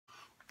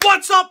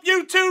What's up,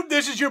 YouTube?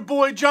 This is your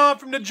boy John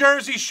from the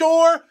Jersey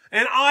Shore,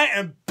 and I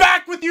am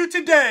back with you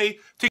today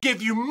to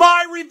give you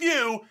my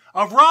review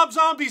of Rob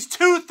Zombie's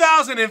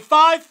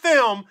 2005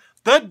 film,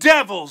 The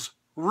Devil's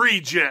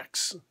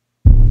Rejects.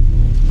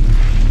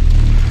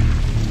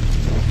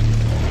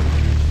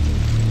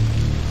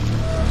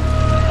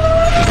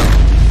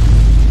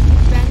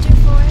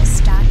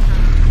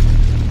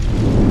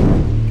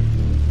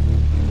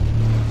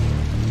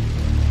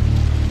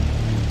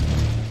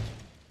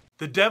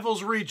 The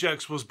Devil's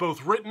Rejects was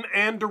both written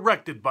and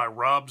directed by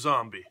Rob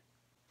Zombie.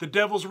 The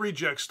Devil's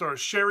Rejects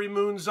stars Sheri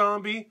Moon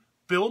Zombie,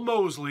 Bill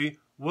Moseley,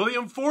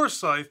 William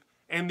Forsythe,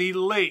 and the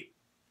late,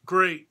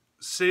 great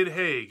Sid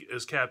Haig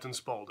as Captain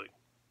Spaulding.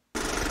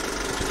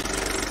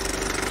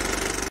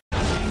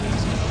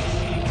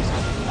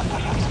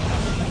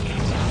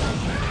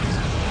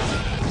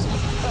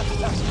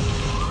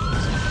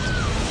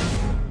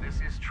 This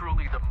is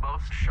truly the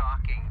most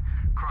shocking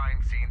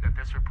crime scene that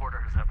this reporter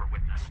has ever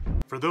witnessed.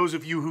 For those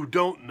of you who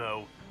don't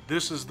know,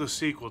 this is the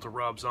sequel to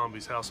Rob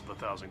Zombie's House of a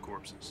Thousand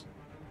Corpses.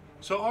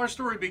 So our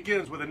story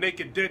begins with a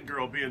naked dead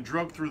girl being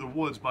drugged through the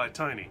woods by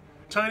Tiny.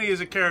 Tiny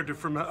is a character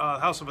from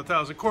House of a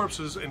Thousand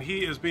Corpses, and he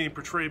is being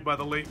portrayed by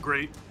the late,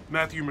 great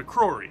Matthew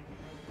McCrory.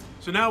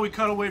 So now we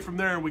cut away from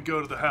there and we go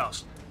to the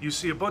house. You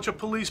see a bunch of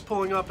police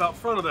pulling up out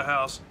front of the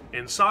house.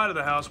 Inside of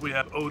the house we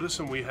have Otis,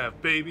 and we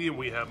have Baby, and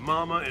we have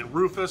Mama and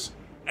Rufus.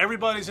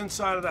 Everybody's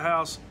inside of the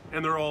house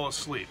and they're all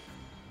asleep.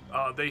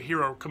 They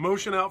hear a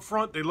commotion out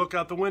front, they look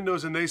out the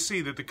windows, and they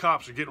see that the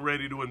cops are getting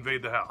ready to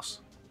invade the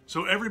house.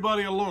 So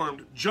everybody,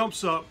 alarmed,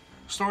 jumps up,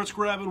 starts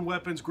grabbing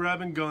weapons,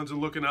 grabbing guns,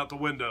 and looking out the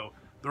window.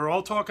 They're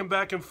all talking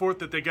back and forth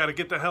that they got to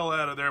get the hell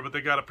out of there, but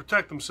they got to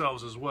protect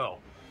themselves as well.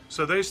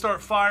 So they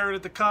start firing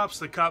at the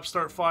cops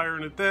start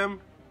firing at them.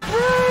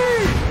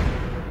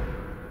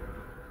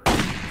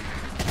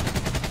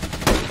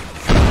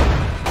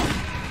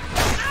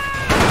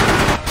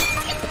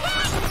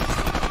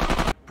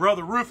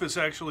 Brother Rufus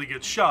actually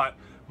gets shot.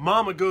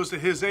 Mama goes to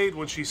his aid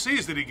when she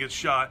sees that he gets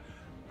shot.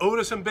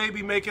 Otis and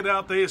Baby make it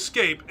out, they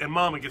escape, and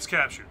Mama gets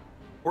captured.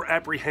 Or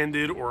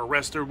apprehended, or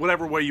arrested,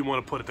 whatever way you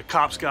want to put it. The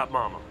cops got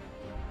Mama.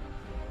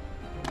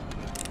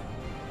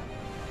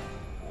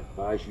 I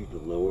advise you to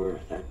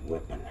lower that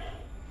weapon.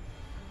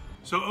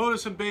 So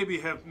Otis and Baby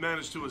have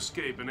managed to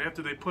escape, and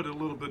after they put a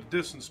little bit of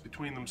distance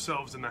between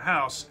themselves and the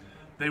house,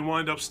 they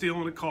wind up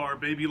stealing a car.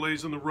 Baby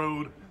lays on the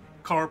road,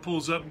 car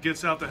pulls up and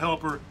gets out to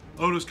help her.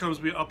 Otis comes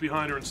up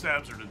behind her and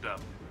stabs her to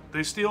death.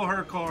 They steal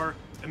her car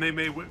and they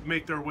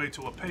make their way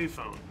to a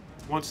payphone.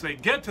 Once they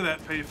get to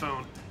that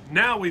payphone,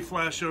 now we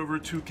flash over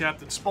to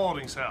Captain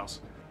Spaulding's house.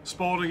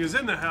 Spaulding is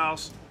in the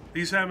house.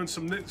 He's having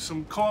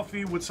some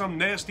coffee with some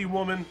nasty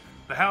woman.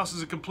 The house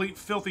is a complete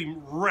filthy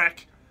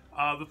wreck.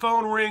 The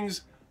phone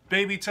rings.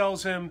 Baby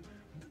tells him,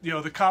 you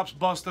know, the cops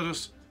busted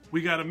us.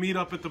 We got to meet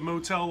up at the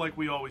motel like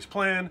we always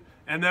planned.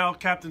 And now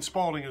Captain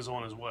Spaulding is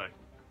on his way.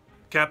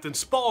 Captain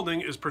Spaulding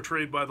is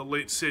portrayed by the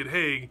late Sid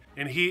Haig,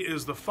 and he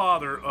is the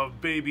father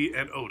of Baby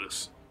and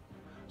Otis.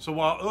 So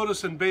while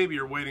Otis and Baby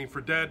are waiting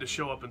for Dad to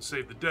show up and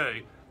save the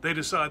day, they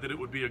decide that it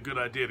would be a good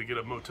idea to get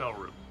a motel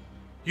room.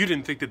 You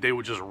didn't think that they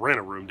would just rent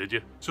a room, did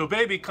you? So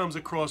Baby comes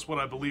across what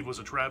I believe was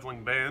a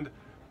traveling band.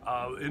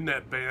 In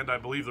that band, I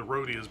believe the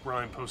roadie is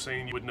Brian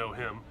Posehn. You would know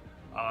him.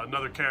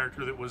 Another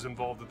character that was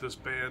involved with this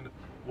band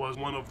was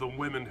one of the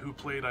women who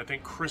played, I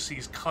think,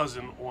 Chrissy's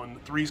cousin on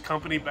Three's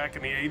Company back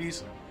in the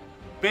 80s.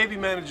 Baby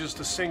manages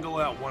to single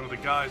out one of the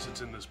guys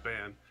that's in this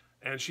band,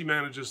 and she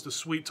manages to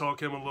sweet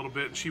talk him a little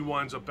bit, and she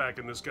winds up back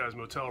in this guy's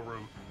motel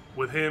room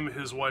with him,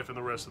 his wife, and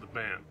the rest of the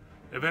band.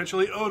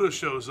 Eventually Otis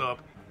shows up,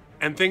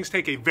 and things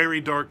take a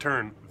very dark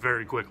turn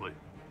very quickly.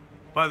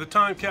 By the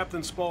time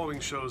Captain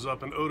Spaulding shows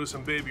up and Otis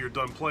and Baby are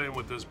done playing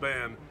with this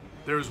band,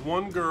 there's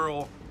one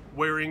girl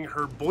wearing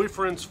her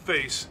boyfriend's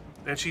face,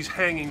 and she's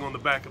hanging on the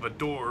back of a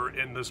door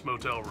in this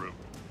motel room.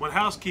 When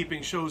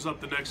housekeeping shows up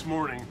the next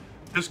morning,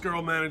 this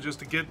girl manages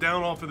to get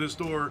down off of this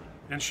door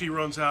and she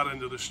runs out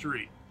into the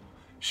street.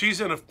 She's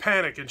in a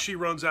panic and she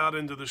runs out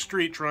into the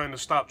street trying to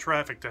stop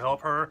traffic to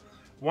help her.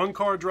 One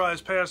car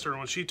drives past her and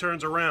when she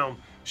turns around,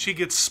 she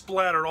gets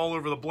splattered all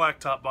over the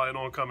blacktop by an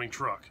oncoming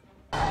truck.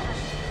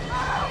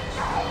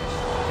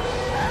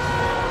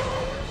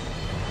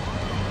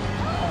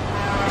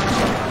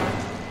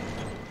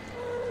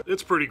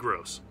 It's pretty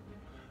gross.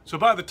 So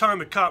by the time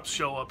the cops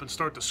show up and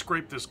start to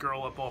scrape this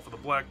girl up off of the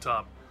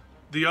blacktop,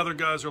 the other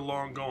guys are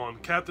long gone.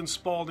 Captain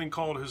Spaulding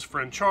called his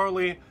friend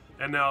Charlie,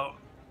 and now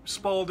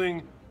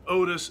Spaulding,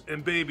 Otis,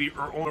 and Baby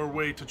are on their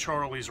way to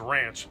Charlie's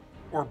ranch,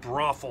 or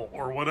brothel,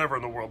 or whatever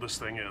in the world this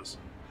thing is.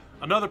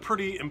 Another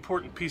pretty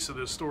important piece of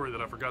this story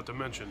that I forgot to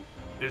mention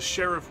is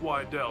Sheriff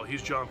Wydell.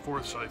 He's John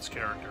Forsythe's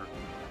character.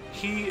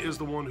 He is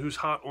the one who's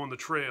hot on the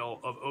trail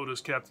of Otis,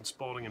 Captain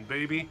Spaulding, and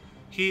Baby.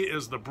 He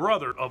is the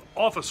brother of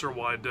Officer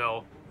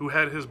Wydell, who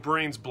had his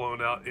brains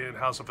blown out in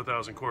House of a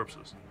Thousand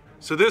Corpses.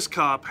 So this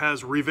cop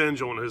has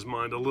revenge on his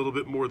mind a little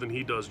bit more than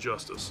he does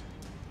justice.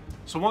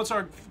 So once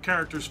our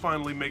characters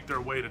finally make their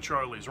way to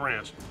Charlie's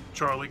ranch,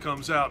 Charlie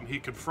comes out and he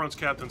confronts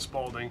Captain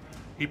Spaulding.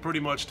 He pretty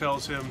much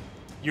tells him,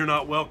 you're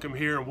not welcome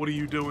here, and what are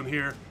you doing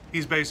here?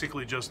 He's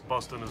basically just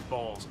busting his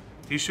balls.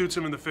 He shoots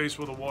him in the face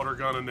with a water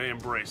gun and they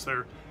embrace.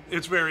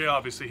 It's very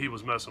obvious that he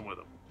was messing with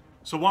him.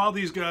 So while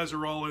these guys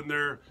are all in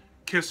there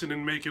kissing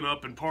and making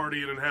up and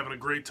partying and having a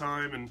great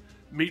time and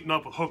meeting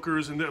up with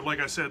hookers, and like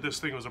I said, this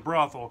thing was a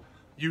brothel,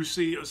 you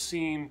see a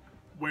scene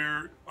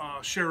where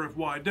Sheriff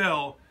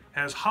Wydell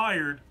has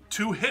hired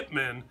 2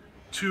 hitmen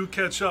to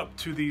catch up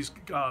to these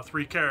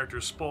 3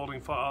 characters,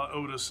 Spaulding,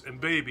 Otis, and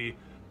Baby,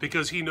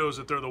 because he knows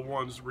that they're the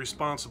ones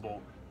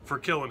responsible for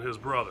killing his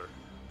brother.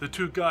 The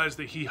 2 guys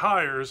that he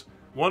hires,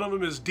 one of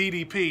them is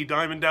DDP,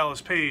 Diamond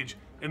Dallas Page,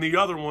 and the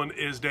other one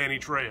is Danny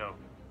Trejo.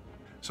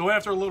 So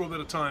after a little bit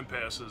of time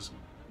passes,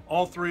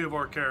 all 3 of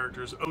our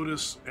characters,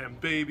 Otis and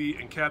Baby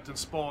and Captain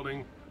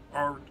Spaulding,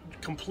 are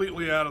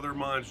completely out of their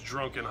minds,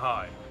 drunk and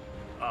high.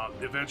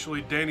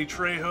 Eventually, Danny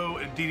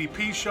Trejo and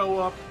DDP show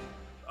up.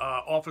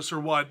 Officer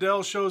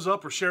Wydell shows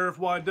up, or Sheriff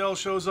Wydell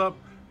shows up.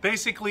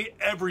 Basically,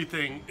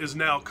 everything is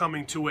now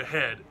coming to a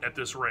head at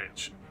this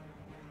ranch.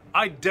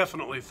 I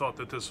definitely thought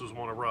that this was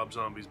one of Rob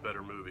Zombie's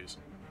better movies.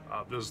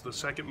 This is the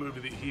second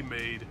movie that he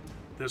made.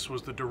 This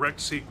was the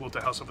direct sequel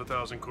to House of a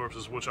Thousand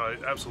Corpses, which I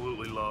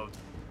absolutely loved.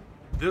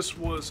 This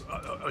was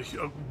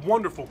a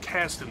wonderful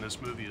cast in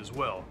this movie as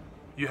well.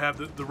 You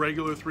have the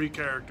regular 3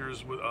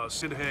 characters with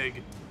Sid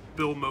Haig,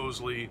 Bill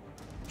Moseley,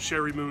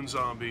 Sheri Moon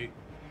Zombie.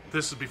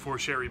 This is before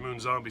Sheri Moon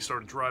Zombie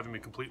started driving me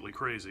completely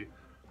crazy.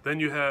 Then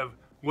you have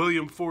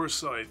William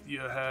Forsythe,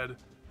 you had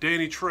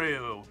Danny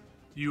Trejo,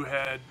 you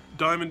had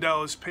Diamond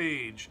Dallas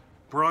Page,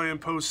 Brian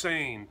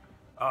Posehn,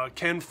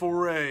 Ken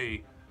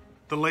Foree,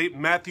 the late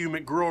Matthew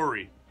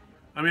McGrory.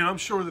 I mean, I'm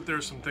sure that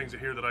there's some things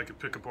here that I could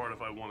pick apart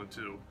if I wanted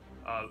to.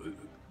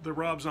 The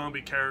Rob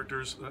Zombie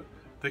characters,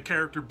 the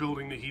character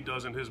building that he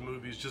does in his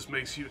movies just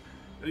makes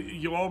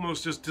you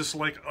almost just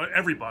dislike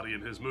everybody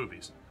in his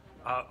movies.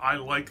 I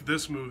like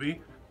this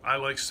movie. I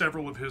like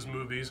several of his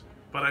movies,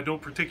 but I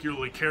don't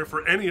particularly care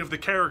for any of the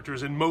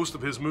characters in most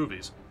of his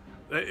movies.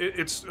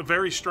 It's a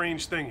very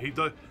strange thing.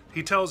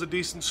 He tells a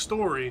decent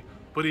story,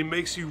 but he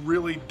makes you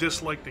really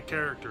dislike the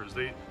characters.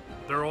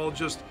 They're all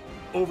just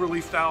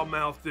overly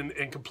foul-mouthed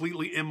and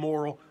completely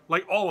immoral,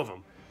 like all of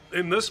them.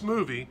 In this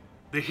movie,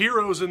 the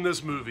heroes in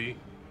this movie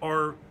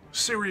are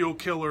serial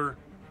killer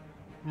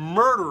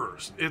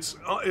murderers.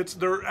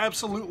 They're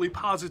absolutely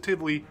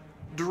positively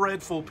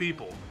dreadful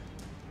people.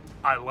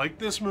 I like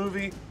this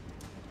movie.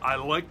 I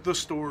like the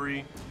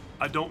story.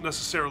 I don't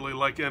necessarily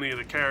like any of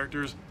the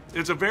characters.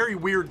 It's a very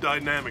weird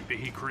dynamic that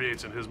he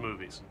creates in his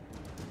movies.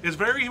 It's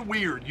very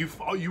weird.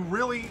 You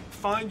really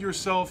find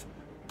yourself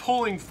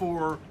pulling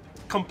for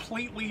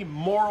completely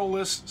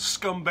moralless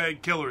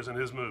scumbag killers in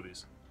his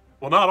movies.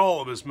 Well, not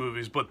all of his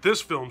movies, but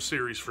this film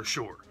series for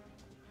sure.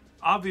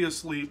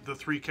 Obviously, the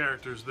 3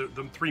 characters, the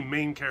 3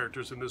 main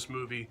characters in this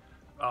movie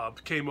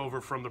came over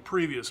from the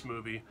previous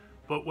movie,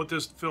 but what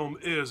this film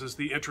is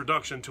the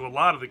introduction to a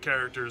lot of the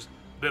characters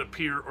that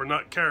appear, or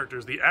not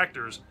characters, the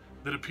actors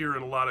that appear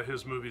in a lot of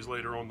his movies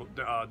later on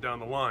down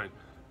the line.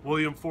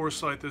 William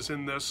Forsythe is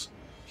in this.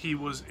 He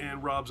was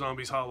in Rob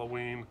Zombie's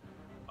Halloween.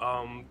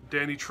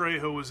 Danny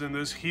Trejo was in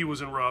this. He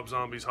was in Rob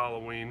Zombie's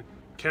Halloween.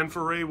 Ken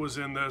Foree was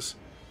in this.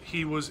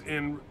 He was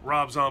in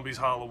Rob Zombie's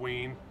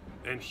Halloween.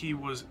 And he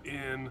was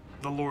in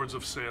The Lords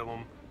of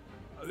Salem.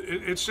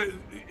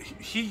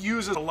 He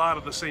uses a lot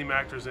of the same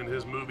actors in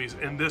his movies,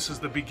 and this is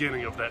the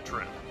beginning of that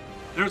trend.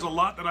 There's a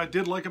lot that I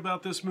did like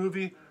about this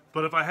movie,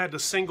 but if I had to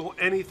single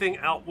anything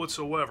out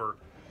whatsoever,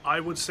 I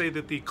would say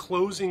that the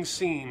closing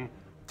scene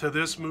to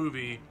this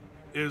movie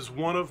is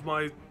one of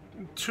my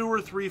 2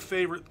 or 3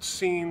 favorite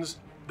scenes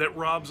that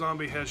Rob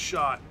Zombie has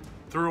shot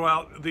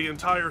throughout the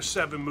entire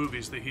 7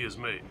 movies that he has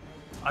made.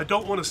 I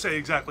don't want to say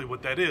exactly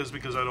what that is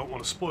because I don't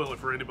want to spoil it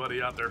for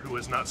anybody out there who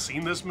has not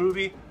seen this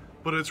movie,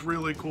 but it's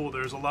really cool.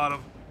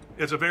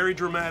 It's a very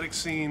dramatic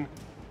scene.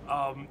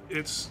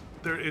 It's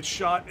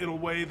shot in a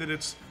way that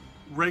it's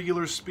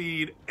regular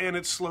speed and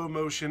it's slow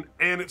motion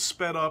and it's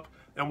sped up,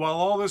 and while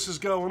all this is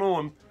going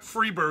on,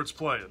 Freebird's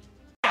playing.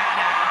 Play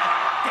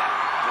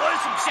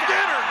some Skinner,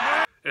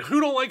 man! And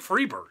who don't like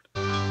Freebird?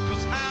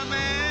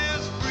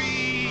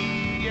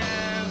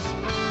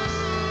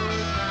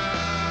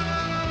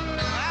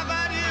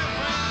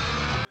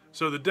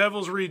 So The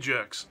Devil's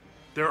Rejects.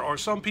 There are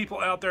some people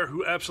out there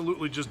who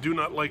absolutely just do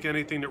not like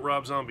anything that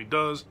Rob Zombie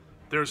does.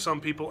 There are some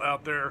people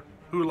out there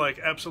who like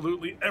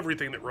absolutely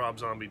everything that Rob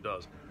Zombie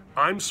does.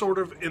 I'm sort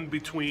of in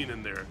between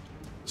in there.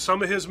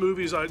 Some of his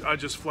movies, I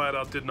just flat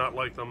out did not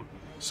like them.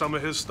 Some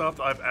of his stuff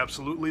I've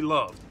absolutely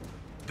loved.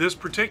 This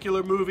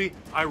particular movie,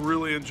 I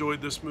really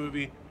enjoyed this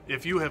movie.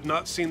 If you have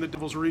not seen The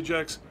Devil's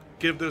Rejects,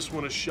 give this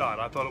one a shot.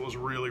 I thought it was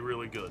really,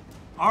 really good.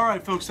 All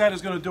right, folks, that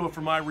is going to do it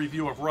for my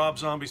review of Rob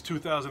Zombie's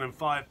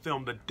 2005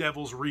 film, The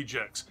Devil's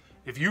Rejects.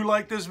 If you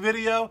like this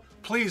video,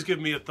 please give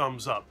me a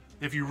thumbs up.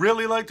 If you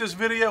really like this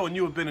video and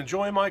you have been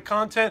enjoying my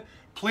content,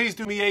 please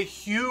do me a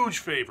huge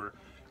favor.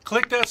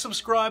 Click that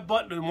subscribe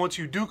button, and once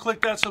you do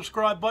click that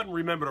subscribe button,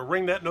 remember to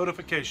ring that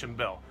notification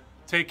bell.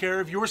 Take care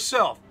of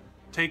yourself.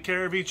 Take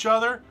care of each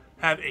other.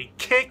 Have a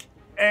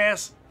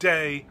kick-ass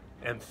day,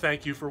 and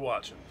thank you for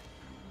watching.